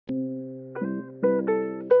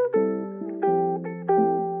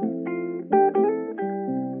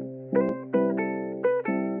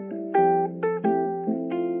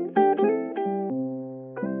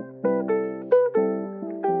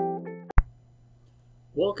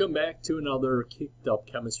Welcome back to another Kicked Up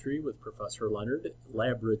Chemistry with Professor Leonard,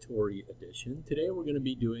 Laboratory Edition. Today we're going to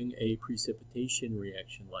be doing a Precipitation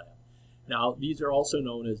Reaction Lab. Now, these are also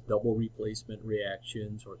known as double replacement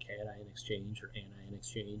reactions or cation exchange or anion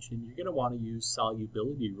exchange, and you're going to want to use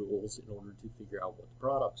solubility rules in order to figure out what the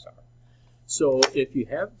products are. So if you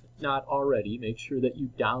have not already, make sure that you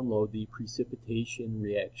download the Precipitation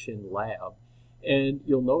Reaction Lab. And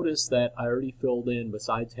you'll notice that I already filled in,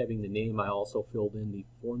 besides having the name, I also filled in the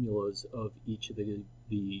formulas of each of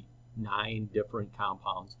the 9 different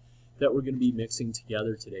compounds that we're going to be mixing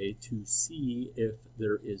together today to see if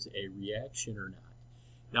there is a reaction or not.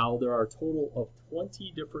 Now, there are a total of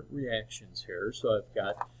 20 different reactions here, so I've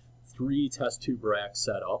got 3 test tube racks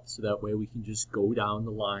set up, so that way we can just go down the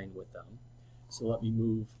line with them. So let me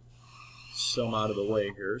move some out of the way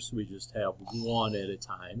here, so we just have one at a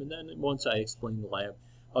time, and then once I explain the lab,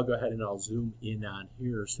 I'll go ahead and I'll zoom in on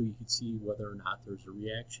here so you can see whether or not there's a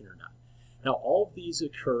reaction or not. Now, all of these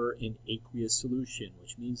occur in aqueous solution,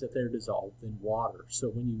 which means that they're dissolved in water. So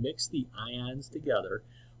when you mix the ions together,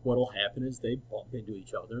 what will happen is they bump into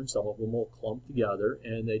each other, and some of them will clump together,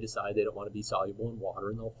 and they decide they don't want to be soluble in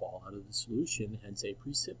water, and they'll fall out of the solution, hence they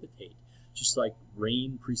precipitate. Just like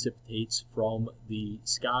rain precipitates from the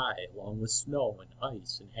sky, along with snow and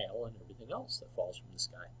ice and hail and everything else that falls from the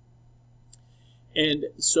sky. And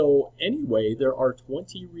so anyway, there are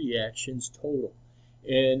 20 reactions total.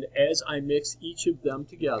 And as I mix each of them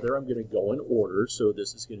together, I'm going to go in order. So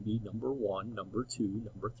this is going to be number 1, number 2,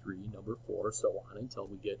 number 3, number 4, so on until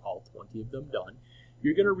we get all 20 of them done.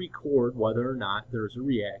 You're going to record whether or not there's a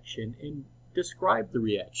reaction and describe the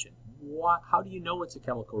reaction. How do you know it's a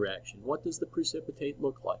chemical reaction? What does the precipitate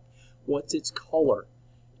look like? What's its color?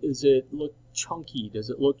 Does it look chunky? Does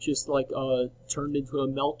it look just like turned into a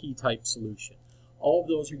milky type solution? All of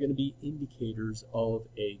those are going to be indicators of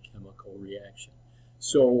a chemical reaction.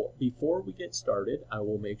 So before we get started, I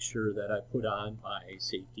will make sure that I put on my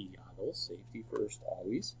safety goggles, safety first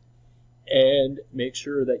always, and make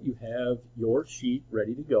sure that you have your sheet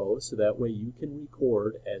ready to go so that way you can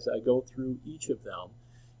record as I go through each of them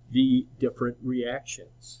the different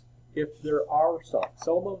reactions. If there are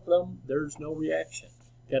some of them, there's no reaction.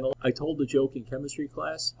 And I told the joke in chemistry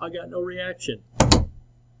class, I got no reaction.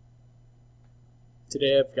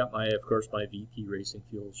 Today I've got of course, my VP Racing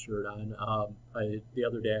Fuels shirt on. The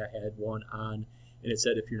other day I had one on, and it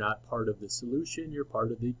said if you're not part of the solution, you're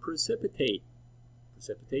part of the precipitate.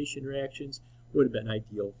 Precipitation reactions would have been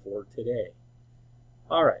ideal for today.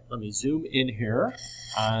 All right, let me zoom in here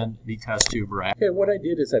on the test tube rack. Okay, what I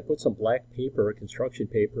did is I put some black paper, construction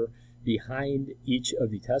paper, behind each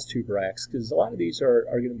of the test tube racks because a lot of these are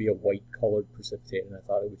going to be a white colored precipitate, and I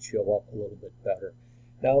thought it would show up a little bit better.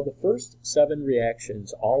 Now, the first 7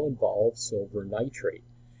 reactions all involve silver nitrate.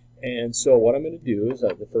 And so what I'm going to do is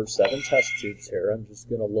the first 7 test tubes here, I'm just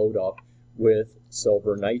going to load up with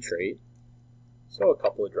silver nitrate. So a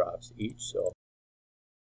couple of drops each. So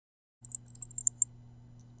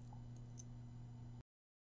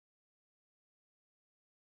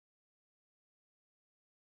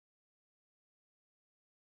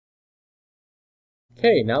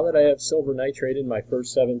okay, now that I have silver nitrate in my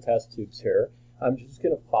first 7 test tubes here, I'm just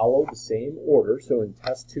going to follow the same order. So in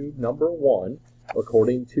test tube number 1,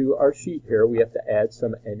 according to our sheet here, we have to add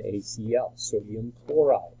some NaCl, sodium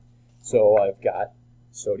chloride. So I've got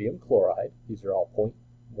sodium chloride. These are all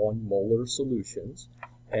 0.1 molar solutions.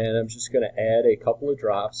 And I'm just going to add a couple of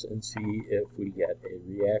drops and see if we get a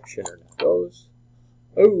reaction or not.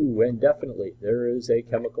 Oh, and definitely there is a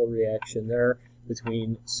chemical reaction there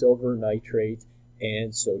between silver nitrate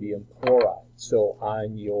and sodium chloride. So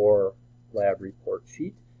on your lab report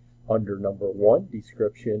sheet, under number 1,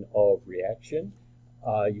 description of reaction,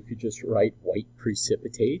 you could just write white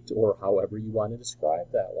precipitate or however you want to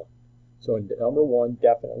describe that one. So in number 1,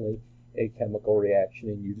 definitely a chemical reaction,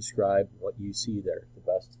 and you describe what you see there. The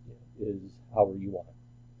best is however you want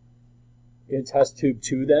it. In test tube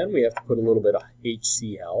 2 then, we have to put a little bit of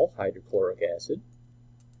HCl, hydrochloric acid.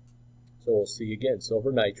 So we'll see again,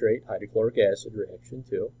 silver nitrate, hydrochloric acid, reaction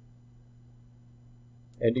 2.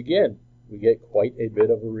 And again, we get quite a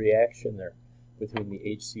bit of a reaction there between the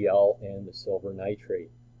HCl and the silver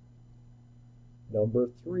nitrate. Number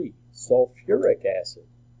 3, sulfuric acid.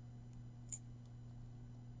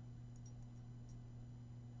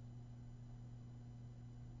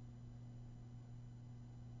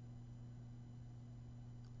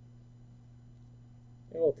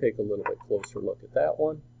 And we'll take a little bit closer look at that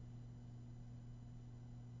one.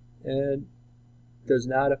 And does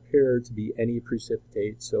not appear to be any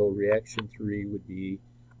precipitate, so reaction 3 would be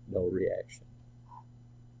no reaction.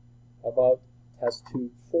 How about test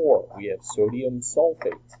tube 4, we have sodium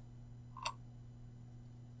sulfate.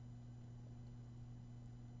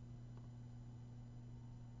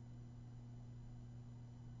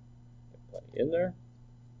 Plenty in there.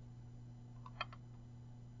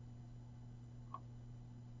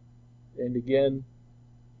 And again,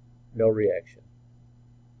 no reaction.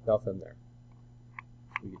 Nothing there.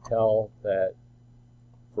 We can tell that,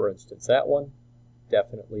 for instance, that one,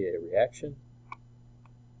 definitely a reaction.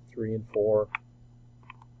 3 and 4,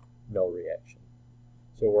 no reaction.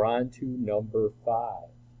 So we're on to number 5.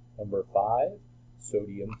 Number 5,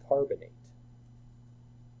 sodium carbonate.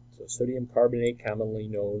 So sodium carbonate, commonly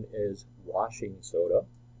known as washing soda,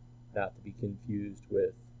 not to be confused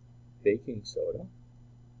with baking soda.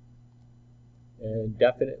 And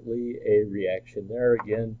definitely a reaction there.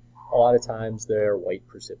 Again, a lot of times they're white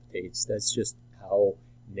precipitates. That's just how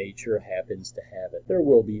nature happens to have it. There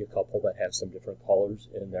will be a couple that have some different colors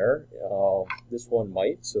in there. This one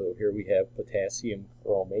might. So here we have potassium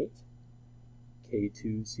chromate,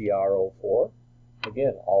 K2CrO4.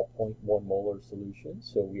 Again, all 0.1 molar solution.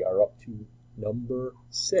 So we are up to number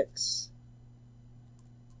 6.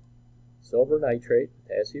 Silver nitrate,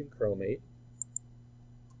 potassium chromate.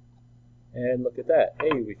 And look at that.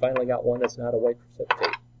 Hey, we finally got one that's not a white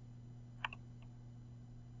precipitate.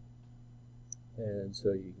 And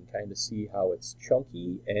so you can kind of see how it's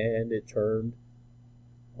chunky and it turned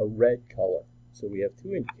a red color. So we have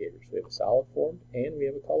 2 indicators. We have a solid form and we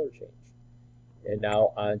have a color change. And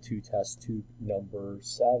now on to test tube number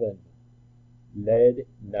 7, lead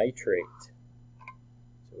nitrate.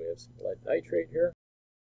 So we have some lead nitrate here.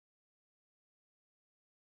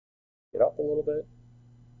 Get up a little bit.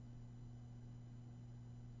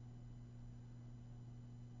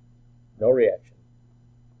 No reaction.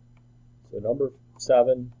 So number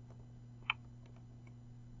 7,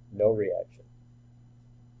 no reaction.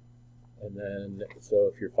 And then,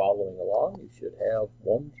 so if you're following along, you should have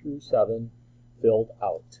 1 through 7 filled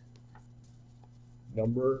out.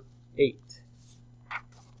 Number 8,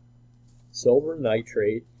 silver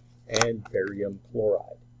nitrate and barium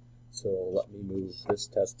chloride. So let me move this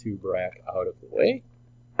test tube rack out of the way.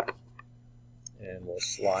 And we'll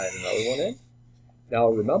slide another one in. Now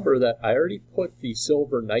remember that I already put the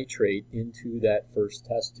silver nitrate into that first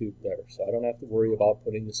test tube there, so I don't have to worry about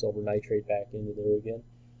putting the silver nitrate back into there again.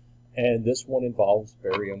 And this one involves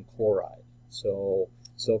barium chloride. So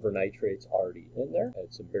silver nitrate's already in there.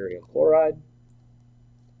 Add some barium chloride.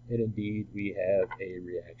 And indeed we have a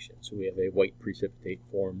reaction. So we have a white precipitate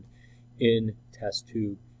formed in test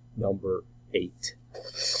tube number 8.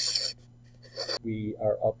 We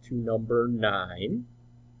are up to number 9.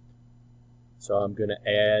 So I'm going to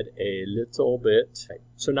add a little bit.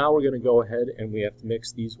 So now we're going to go ahead and we have to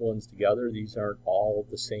mix these ones together. These aren't all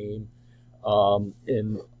the same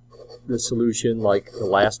in the solution like the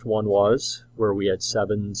last one was, where we had 8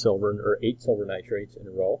 silver nitrates in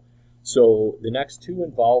a row. So the next 2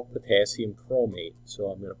 involve potassium chromate.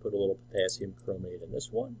 So I'm going to put a little potassium chromate in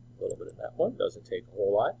this one, a little bit in that one. Doesn't take a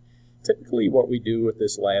whole lot. Typically what we do with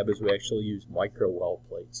this lab is we actually use micro well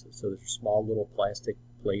plates. So they're small little plastic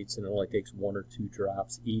plates and it only takes 1 or 2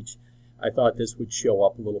 drops each. I thought this would show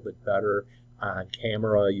up a little bit better on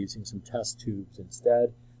camera using some test tubes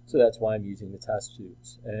instead. So that's why I'm using the test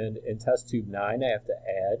tubes. And in test tube 9 I have to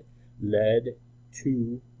add lead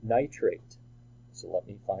 2 nitrate. So let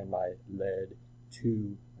me find my lead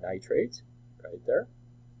 2 nitrate right there.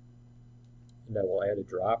 And I will add a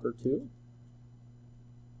drop or 2.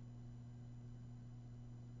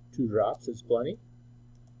 2 drops is plenty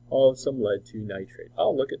of some lead 2 nitrate.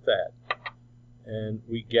 Oh, look at that. And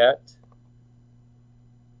we get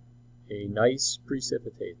a nice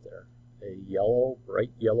precipitate there. A yellow,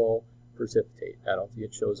 bright yellow precipitate. I don't think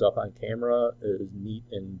it shows up on camera as neat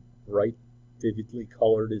and bright, vividly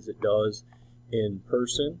colored as it does in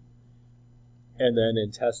person. And then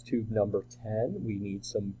in test tube number 10, we need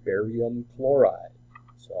some barium chloride.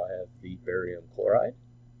 So I have the barium chloride.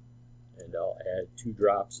 And I'll add 2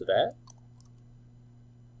 drops of that.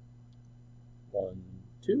 1,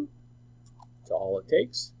 2. That's all it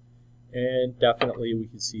takes. And definitely we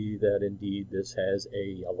can see that indeed this has a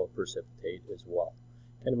yellow precipitate as well.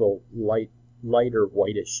 Kind of a lighter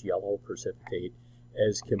whitish yellow precipitate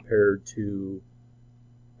as compared to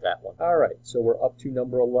that one. Alright, so we're up to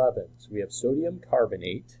number 11. So we have sodium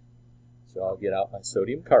carbonate. So I'll get out my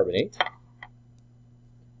sodium carbonate.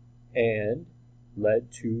 And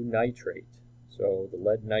lead 2 nitrate. So the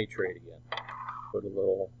lead nitrate again. Put a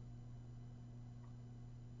little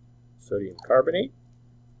sodium carbonate.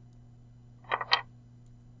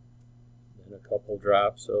 Then a couple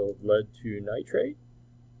drops of lead 2 nitrate.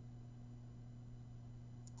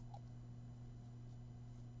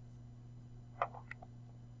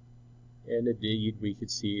 And indeed, we could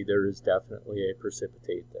see there is definitely a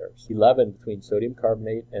precipitate there. 11, between sodium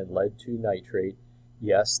carbonate and lead 2 nitrate,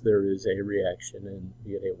 yes, there is a reaction and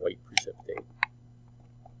we get a white precipitate.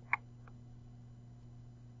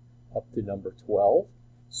 Up to number 12,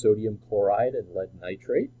 sodium chloride and lead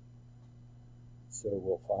nitrate. So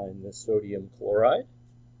we'll find the sodium chloride.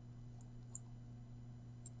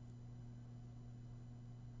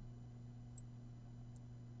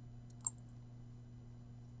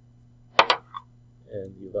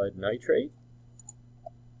 And the lead nitrate.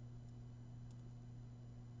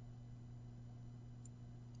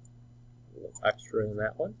 A little extra in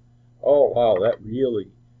that one. Oh wow, that really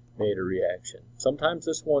made a reaction. Sometimes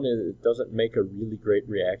this one doesn't make a really great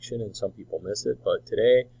reaction and some people miss it, but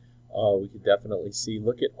today we could definitely see,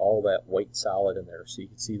 look at all that white solid in there. So you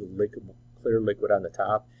can see the liquid, clear liquid on the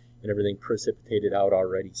top and everything precipitated out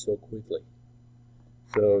already so quickly.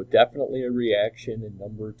 So definitely a reaction in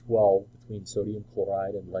number 12 between sodium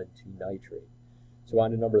chloride and lead 2 nitrate. So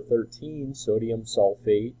on to number 13, sodium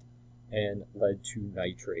sulfate and lead 2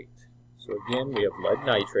 nitrate. So again, we have lead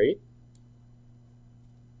nitrate.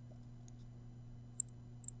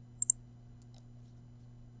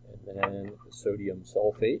 And then sodium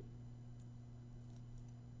sulfate.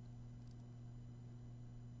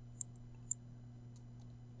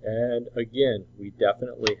 And again, we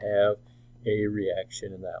definitely have a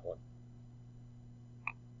reaction in that one.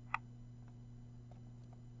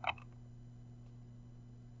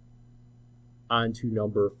 On to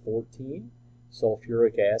number 14,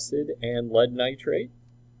 sulfuric acid and lead nitrate.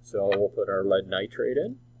 So we'll put our lead nitrate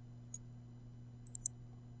in.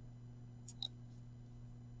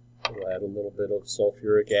 We'll add a little bit of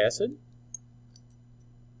sulfuric acid.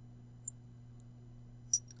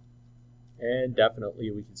 And definitely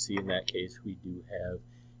we can see in that case we do have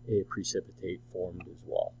a precipitate formed as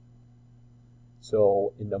well.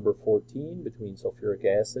 So in number 14, between sulfuric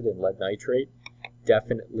acid and lead nitrate,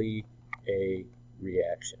 definitely a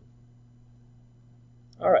reaction.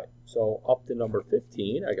 Alright, so up to number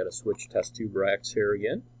 15, I got to switch test tube racks here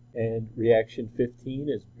again. And reaction 15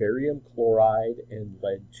 is barium chloride and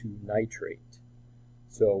lead 2 nitrate.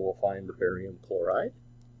 So we'll find the barium chloride.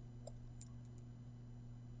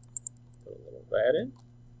 Put a little of that in.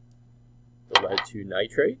 The lead 2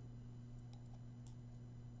 nitrate.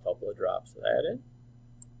 A couple of drops of that in.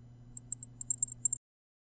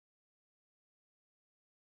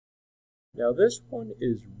 Now this one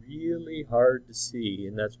is really hard to see,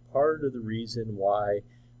 and that's part of the reason why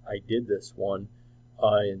I did this one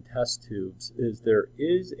in test tubes, is there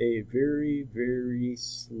is a very, very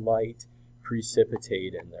slight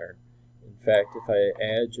precipitate in there. In fact, if I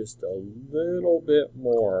add just a little bit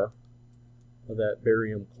more of that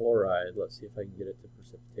barium chloride, let's see if I can get it to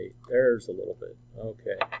precipitate. There's a little bit.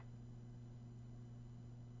 Okay.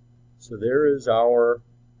 So there is our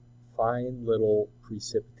fine little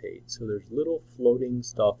precipitate. So there's little floating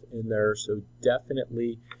stuff in there, so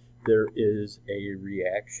definitely there is a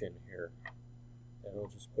reaction here. And I'll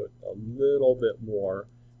just put a little bit more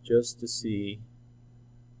just to see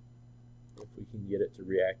if we can get it to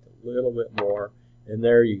react a little bit more. And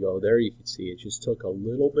there you go. There you can see it just took a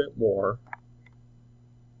little bit more.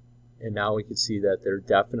 And now we can see that there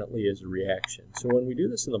definitely is a reaction. So when we do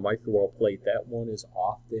this in the microwell plate, that one is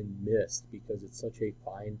often missed because it's such a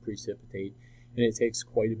fine precipitate and it takes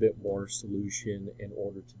quite a bit more solution in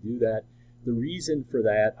order to do that. The reason for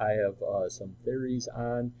that I have some theories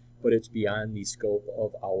on, but it's beyond the scope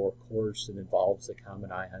of our course and involves the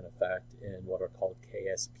common ion effect and what are called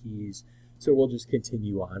KSPs. So we'll just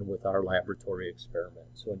continue on with our laboratory experiment.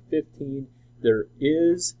 So in 15, there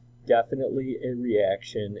is definitely a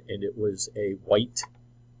reaction, and it was a white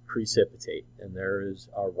precipitate, and there is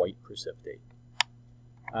our white precipitate.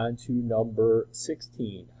 On to number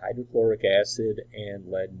 16, hydrochloric acid and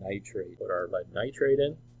lead nitrate. Put our lead nitrate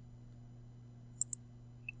in.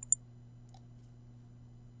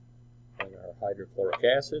 And our hydrochloric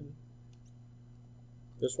acid.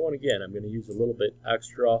 This one, again, I'm going to use a little bit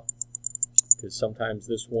extra because sometimes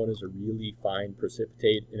this one is a really fine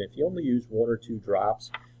precipitate, and if you only use 1 or 2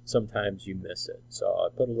 drops, sometimes you miss it. So I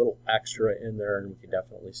put a little extra in there, and we can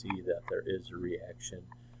definitely see that there is a reaction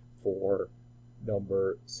for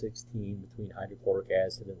number 16 between hydrochloric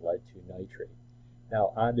acid and lead 2 nitrate.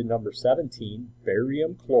 Now on to number 17,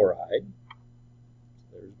 barium chloride.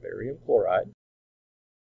 So there's barium chloride.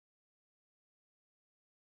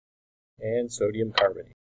 And sodium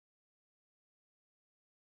carbonate.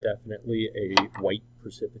 Definitely a white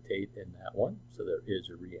precipitate in that one, so there is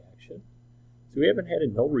a reaction. So we haven't had a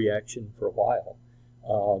no reaction for a while.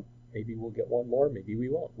 Maybe we'll get one more, maybe we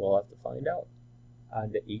won't. We'll have to find out.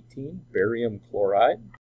 On to 18, barium chloride.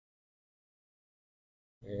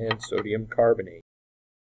 And sodium carbonate.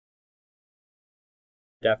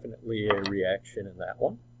 Definitely a reaction in that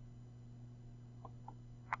one.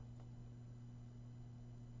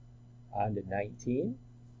 On to 19.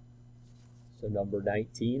 So number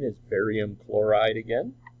 19 is barium chloride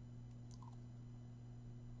again.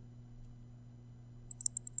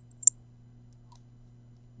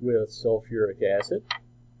 With sulfuric acid.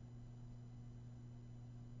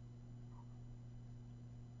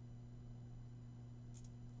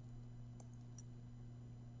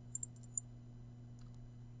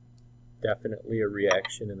 Definitely a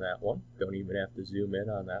reaction in that one. Don't even have to zoom in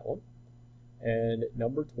on that one. And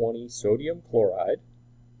number 20, sodium chloride,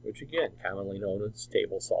 which again, commonly known as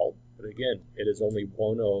table salt. But again, it is only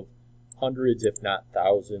one of hundreds, if not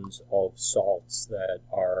thousands, of salts that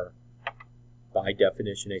are, by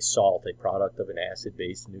definition, a salt, a product of an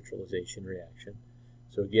acid-base neutralization reaction.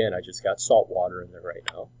 So again, I just got salt water in there right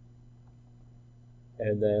now.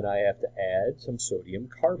 And then I have to add some sodium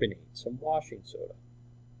carbonate, some washing soda.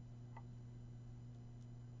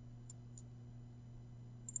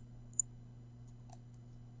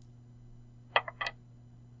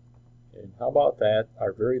 And how about that?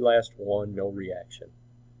 Our very last one, no reaction.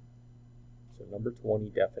 So number 20,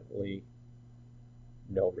 definitely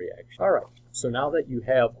no reaction. All right, so now that you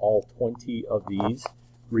have all 20 of these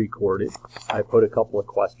recorded, I put a couple of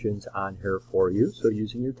questions on here for you. So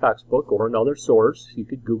using your textbook or another source, you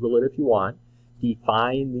could Google it if you want,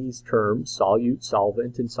 define these terms, solute,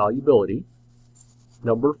 solvent, and solubility.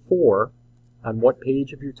 Number 4, on what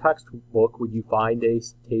page of your textbook would you find a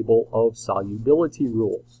table of solubility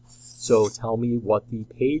rules? So tell me what the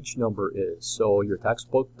page number is. So your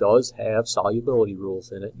textbook does have solubility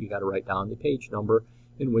rules in it. You got to write down the page number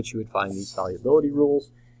in which you would find these solubility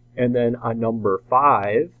rules. And then on number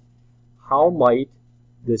 5, how might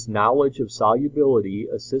this knowledge of solubility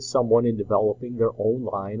assist someone in developing their own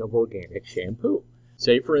line of organic shampoo?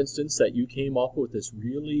 Say, for instance, that you came up with this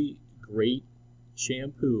really great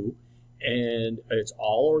shampoo and it's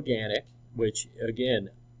all organic, which again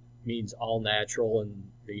means all natural in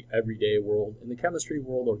the everyday world. In the chemistry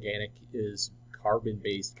world, organic is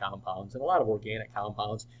carbon-based compounds, and a lot of organic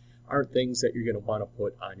compounds aren't things that you're going to want to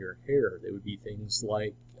put on your hair. They would be things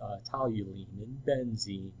like toluene and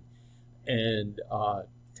benzene and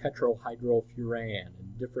tetrahydrofuran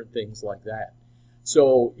and different things like that.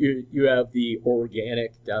 So you have the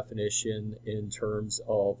organic definition in terms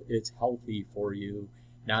of it's healthy for you,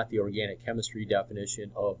 not the organic chemistry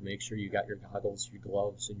definition of make sure you got your goggles, your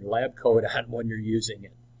gloves, and your lab coat on when you're using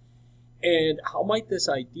it. And how might this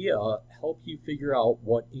idea help you figure out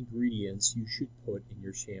what ingredients you should put in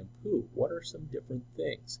your shampoo? What are some different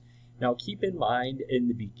things? Now keep in mind, in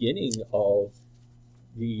the beginning of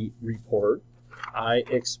the report, I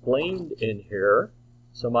explained in here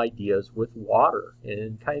some ideas with water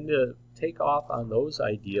and kind of take off on those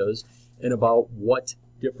ideas and about what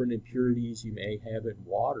different impurities you may have in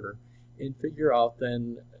water and figure out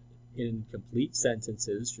then in complete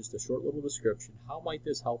sentences, just a short little description, how might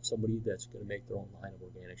this help somebody that's going to make their own line of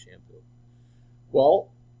organic shampoo? Well,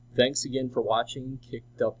 thanks again for watching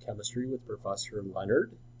Kicked Up Chemistry with Professor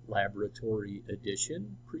Leonard, Laboratory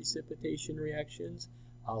Edition, Precipitation Reactions.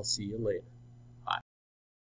 I'll see you later.